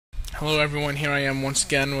Hello everyone, here I am once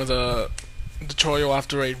again with a tutorial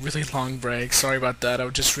after a really long break. Sorry about that, I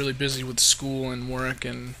was just really busy with school and work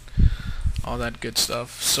and all that good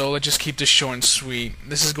stuff. So let's just keep this short and sweet.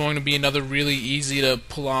 This is going to be another really easy to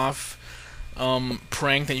pull off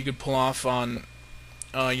prank that you could pull off on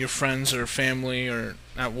your friends or family or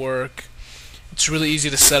at work. It's really easy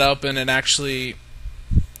to set up, and it's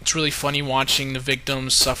really funny watching the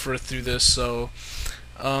victims suffer through this. So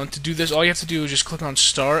to do this, all you have to do is just click on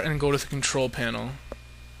Start and go to the Control Panel.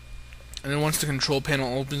 And then once the Control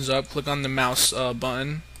Panel opens up, click on the mouse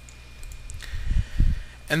button.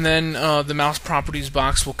 And then the mouse properties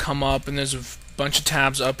box will come up, and there's a bunch of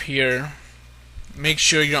tabs up here. Make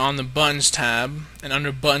sure you're on the Buttons tab, and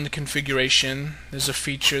under Button Configuration, there's a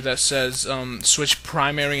feature that says Switch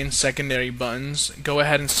Primary and Secondary Buttons. Go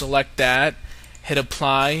ahead and select that, hit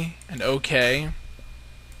Apply, and OK.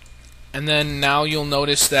 And then now you'll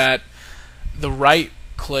notice that the right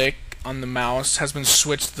click on the mouse has been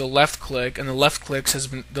switched to the left click, and the left click has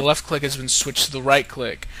been switched to the right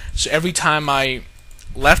click. So every time I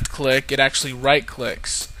left click, it actually right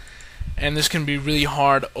clicks. And this can be really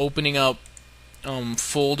hard opening up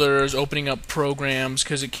folders, opening up programs,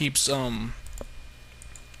 because it keeps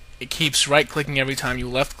right clicking every time you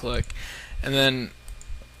left click. And then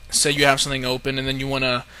say you have something open and then you want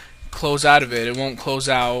to close out of it. It won't close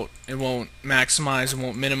out, it won't maximize, it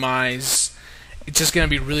won't minimize. It's just going to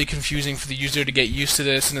be really confusing for the user to get used to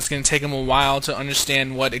this, and it's going to take them a while to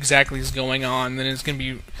understand what exactly is going on. Then it's going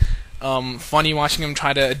to be funny watching them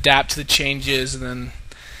try to adapt to the changes, and then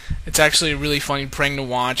it's actually a really funny prank to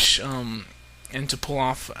watch and to pull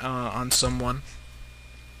off on someone.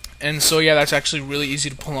 And so yeah, that's actually really easy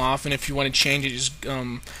to pull off, and if you want to change it, just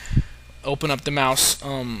open up the mouse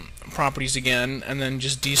properties again, and then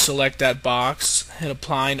just deselect that box, hit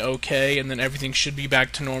Apply and OK, and then everything should be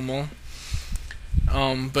back to normal.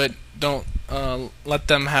 But don't let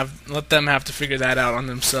them have to figure that out on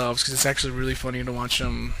themselves, because it's actually really funny to watch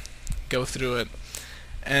them go through it.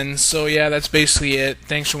 And so yeah, that's basically it.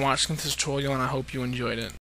 Thanks for watching this tutorial, and I hope you enjoyed it.